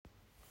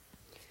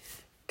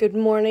Good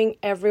morning,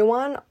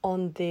 everyone,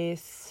 on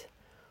this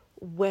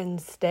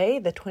Wednesday,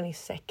 the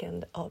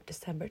 22nd of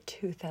December,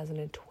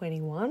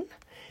 2021.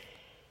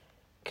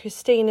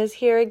 Christina's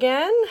here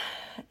again.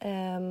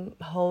 My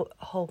God,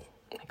 I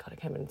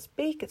can't even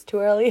speak. It's too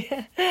early.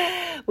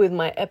 With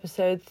my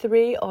episode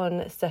 3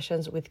 on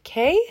Sessions with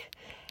Kay.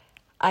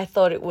 I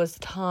thought it was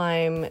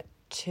time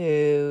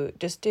to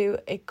just do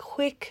a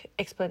quick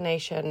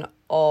explanation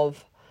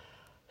of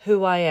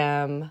who I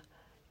am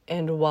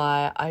and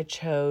why I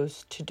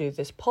chose to do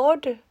this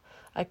pod.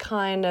 I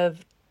kind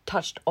of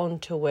touched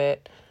onto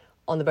it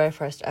on the very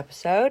first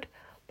episode,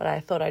 but I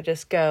thought I'd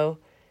just go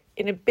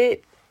in a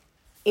bit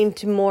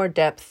into more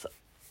depth,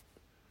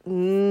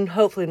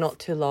 hopefully not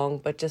too long,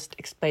 but just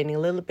explaining a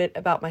little bit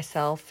about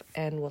myself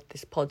and what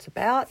this pod's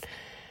about,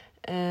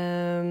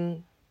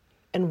 and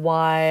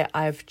why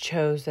I've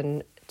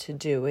chosen to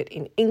do it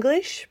in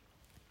English.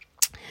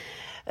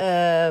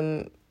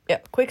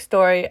 Quick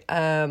story.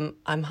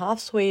 I'm half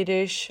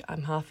Swedish,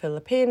 I'm half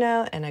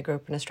Filipino, and I grew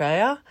up in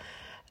Australia.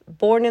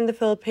 Born in the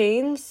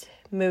Philippines,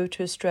 moved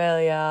to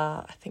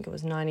Australia, I think it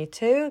was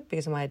 92,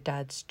 because of my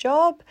dad's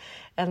job,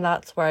 and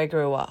that's where I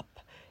grew up.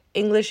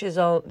 English is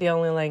the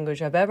only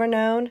language I've ever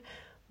known.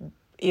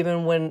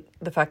 Even when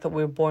the fact that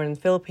we were born in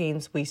the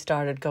Philippines, we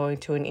started going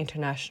to an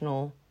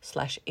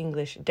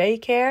international/English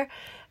daycare,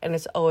 and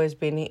it's always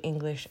been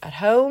English at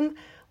home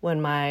when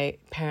my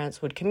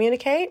parents would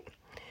communicate.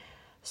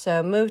 So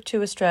I moved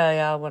to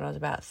Australia when I was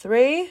about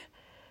 3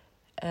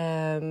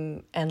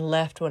 and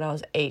left when I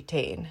was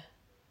 18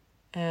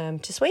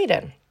 to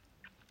Sweden.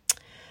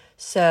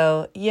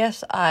 So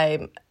yes,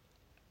 I'm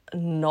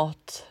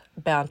not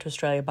bound to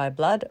Australia by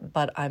blood,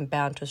 but I'm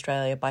bound to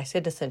Australia by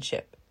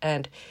citizenship.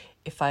 And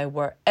if I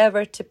were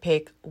ever to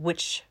pick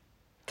which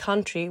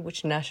country,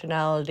 which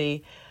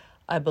nationality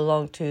I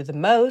belong to the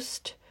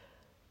most,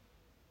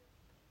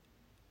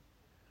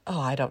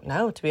 I don't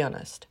know, to be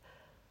honest.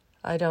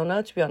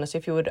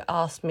 If you would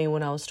ask me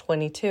when I was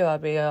 22,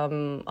 I'd be,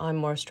 I'm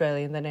more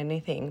Australian than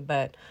anything.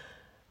 But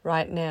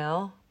right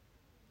now,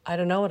 I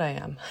don't know what I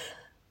am.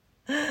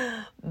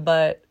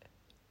 But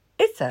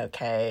it's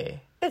okay.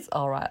 It's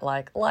all right.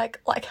 Like,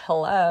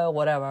 hello,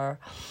 whatever.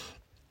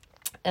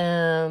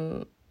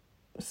 So,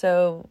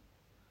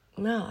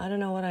 no, I don't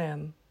know what I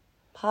am.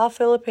 Half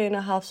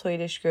Filipino, half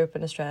Swedish, grew up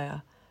in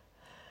Australia.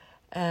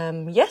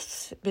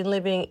 Yes, been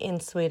living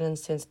in Sweden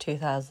since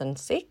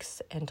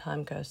 2006, and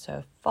time goes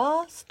so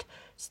fast.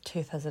 It's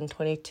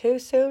 2022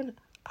 soon.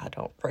 I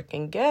don't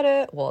freaking get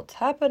it. What's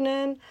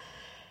happening?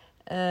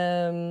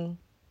 And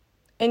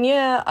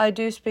yeah, I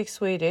do speak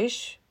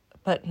Swedish,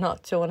 but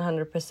not to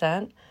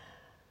 100%.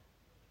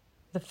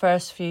 The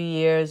first few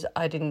years,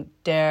 I didn't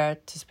dare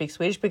to speak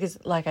Swedish because,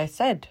 like I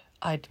said,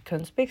 I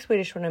couldn't speak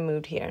Swedish when I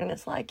moved here. And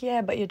it's like,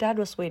 yeah, but your dad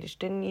was Swedish.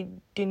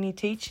 Didn't he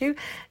teach you?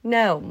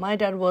 No, my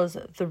dad was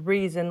the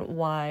reason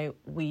why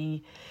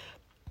we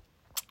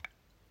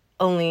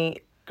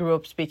only grew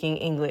up speaking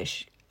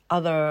English.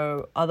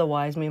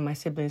 Otherwise, me and my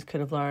siblings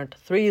could have learned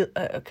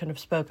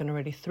spoken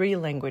already 3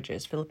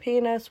 languages: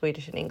 Filipino,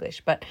 Swedish, and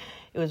English. But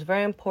it was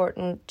very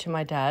important to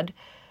my dad.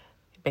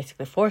 He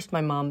basically forced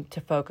my mom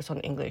to focus on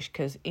English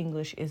because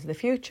English is the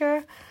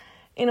future.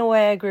 In a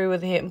way, I agree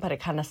with him, but it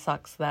kind of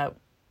sucks that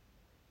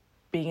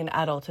being an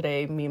adult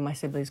today, me and my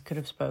siblings could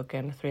have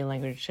spoken 3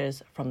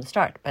 languages from the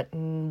start. But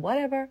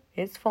whatever,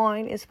 it's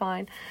fine.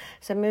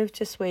 So I moved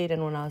to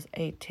Sweden when I was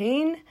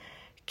 18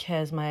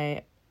 because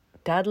my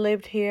dad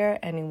lived here,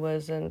 and there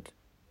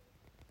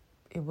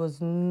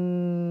was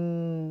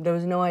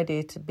no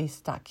idea to be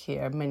stuck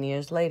here many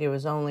years later. It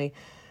was only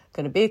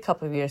going to be a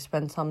couple of years,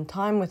 spend some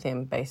time with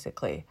him,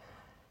 basically.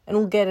 And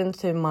we'll get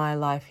into my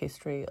life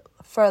history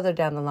further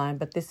down the line,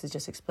 but this is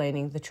just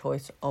explaining the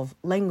choice of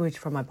language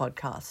for my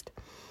podcast.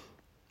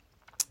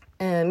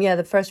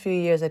 The first few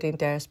years I didn't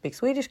dare speak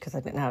Swedish because I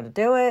didn't know how to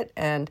do it.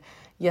 And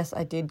yes,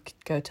 I did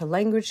go to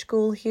language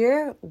school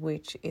here,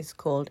 which is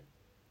called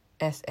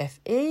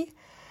SFE.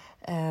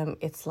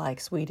 It's like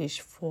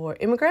Swedish for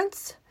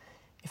immigrants,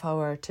 if I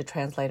were to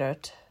translate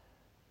it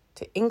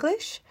to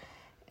English.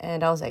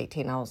 And I was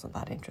 18, I wasn't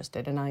that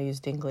interested. And I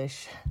used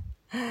English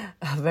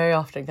very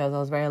often because I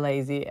was very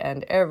lazy.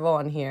 And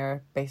everyone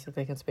here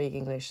basically can speak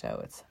English, so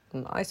it's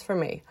nice for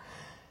me.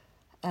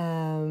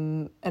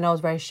 And I was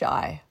very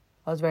shy.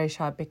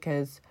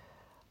 Because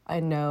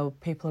I know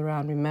people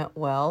around me meant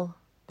well,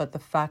 but the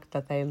fact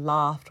that they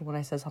laughed when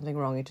I said something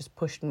wrong, it just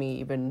pushed me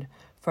even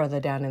further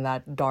down in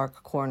that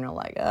dark corner,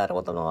 like, I don't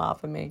want them to laugh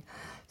at me.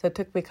 So it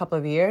took me a couple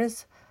of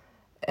years.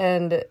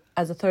 And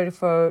as a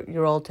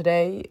 34-year-old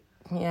today,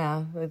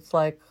 yeah, it's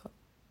like,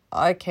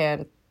 I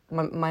can't,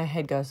 my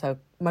head goes so,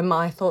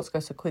 my thoughts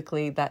go so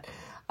quickly that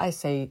I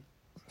say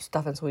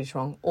stuff in Swedish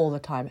wrong all the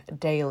time,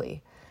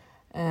 daily.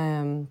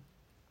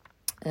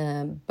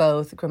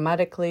 Both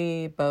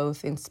grammatically,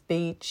 both in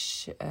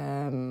speech,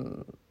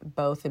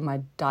 both in my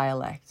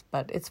dialect,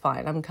 but it's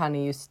fine. I'm kind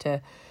of used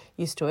to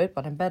it,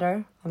 but I'm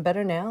better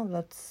now. I'm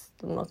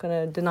not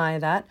going to deny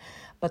that.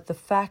 But the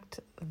fact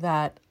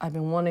that I've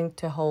been wanting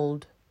to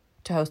host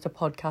a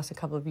podcast a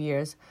couple of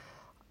years,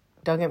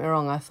 don't get me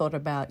wrong, I thought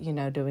about,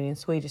 doing in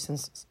Swedish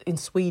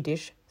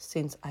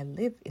since I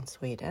live in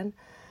Sweden.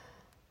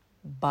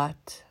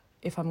 But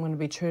if I'm going to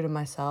be true to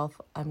myself,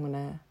 I'm going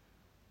to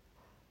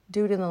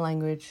do it in the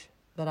language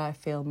that I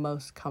feel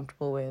most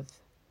comfortable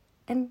with.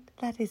 And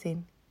that is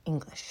in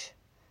English.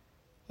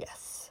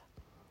 Yes.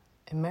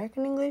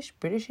 American English,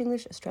 British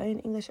English, Australian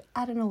English,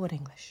 I don't know what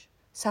English.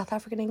 South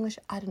African English,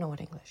 I don't know what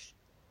English.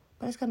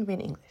 But it's going to be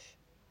in English.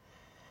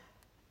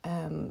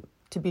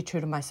 To be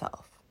true to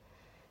myself.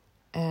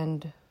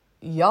 And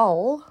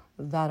y'all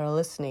that are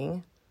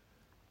listening,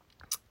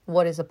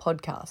 what is a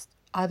podcast?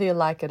 Either you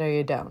like it or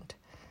you don't.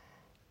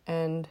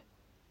 And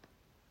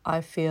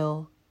I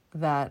feel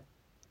that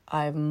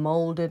I've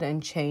molded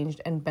and changed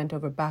and bent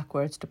over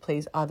backwards to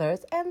please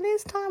others. And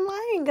this time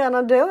I ain't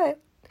gonna do it.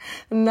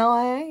 No,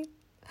 I ain't.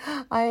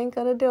 I ain't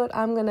gonna do it.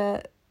 I'm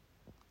gonna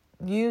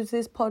use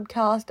this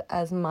podcast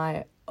as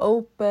my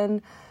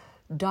open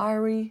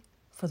diary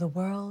for the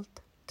world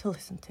to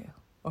listen to.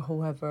 Or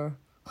whoever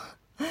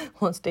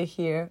wants to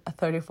hear a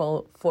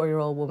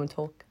 34-year-old woman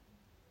talk.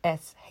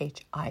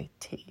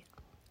 S-H-I-T.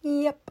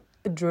 Yep,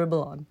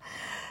 dribble on.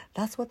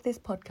 That's what this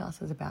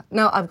podcast is about.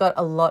 Now, I've got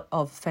a lot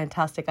of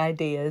fantastic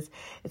ideas.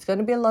 It's going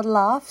to be a lot of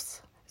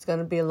laughs. It's going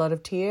to be a lot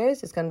of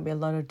tears. It's going to be a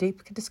lot of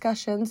deep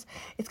discussions.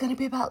 It's going to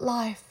be about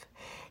life.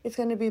 It's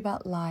going to be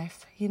about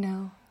life,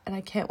 And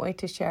I can't wait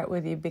to share it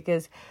with you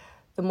because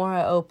the more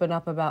I open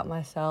up about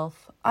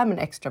myself, I'm an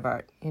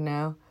extrovert,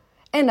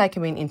 And I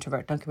can be an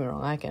introvert, don't get me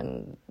wrong. I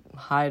can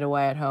hide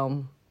away at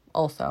home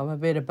also. I'm a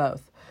bit of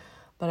both.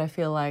 But I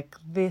feel like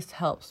this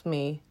helps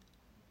me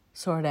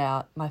sort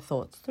out my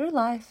thoughts through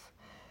life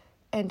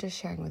and just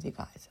sharing with you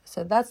guys.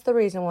 So that's the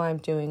reason why I'm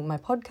doing my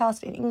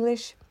podcast in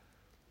English,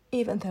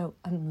 even though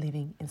I'm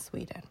living in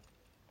Sweden.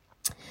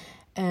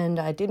 And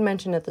I did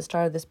mention at the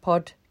start of this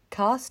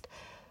podcast,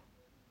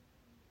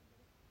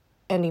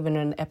 and even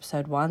in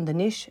episode 1, the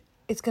niche,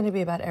 it's going to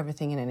be about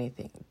everything and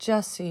anything,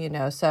 just so you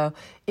know. So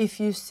if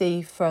you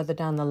see further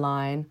down the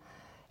line,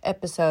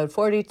 episode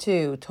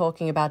 42,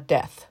 talking about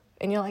death,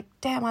 and you're like,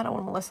 damn, I don't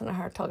want to listen to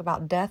her talk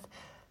about death,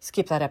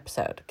 skip that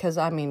episode. Because,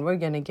 we're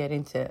going to get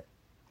into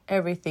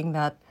everything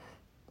that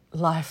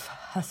life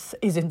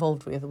is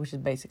involved with, which is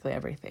basically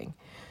everything.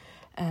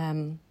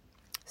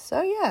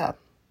 So, yeah.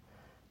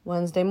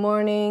 Wednesday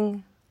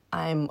morning,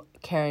 I'm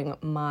carrying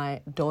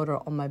my daughter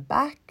on my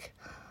back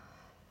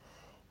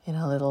in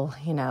a little,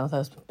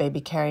 those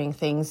baby carrying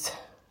things.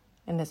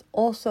 And it's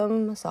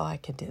awesome. So I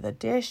can do the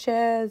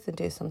dishes and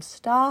do some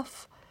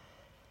stuff.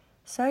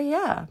 So,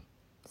 yeah.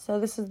 So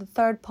this is the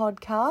third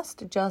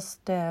podcast,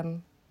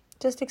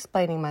 just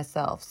explaining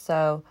myself.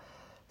 So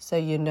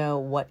you know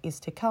what is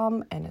to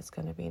come, and it's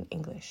going to be in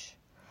English.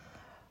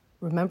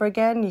 Remember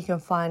again, you can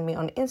find me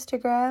on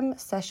Instagram,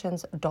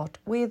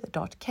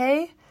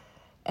 sessions.with.k.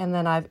 And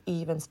then I've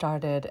even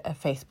started a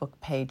Facebook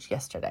page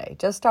yesterday.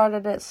 Just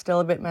started it, still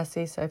a bit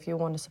messy. So if you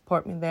want to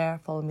support me there,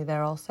 follow me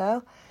there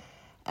also.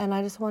 And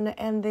I just want to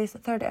end this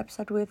third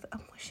episode with,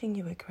 I'm wishing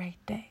you a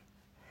great day.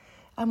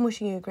 I'm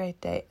wishing you a great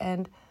day.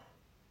 And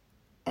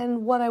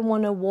what I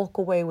want to walk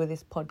away with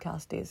this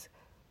podcast is,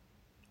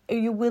 are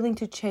you willing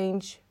to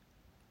change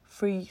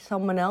for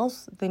someone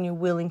else? Then you're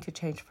willing to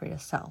change for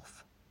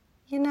yourself.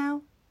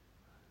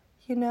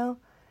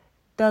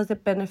 Does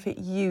it benefit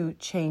you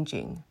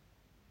changing?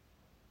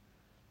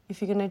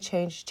 If you're going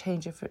to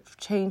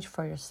change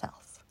for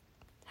yourself.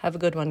 Have a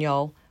good one,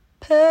 y'all.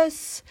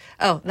 Puss.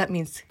 Oh, that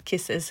means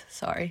kisses.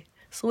 Sorry.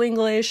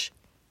 Swinglish.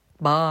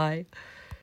 Bye.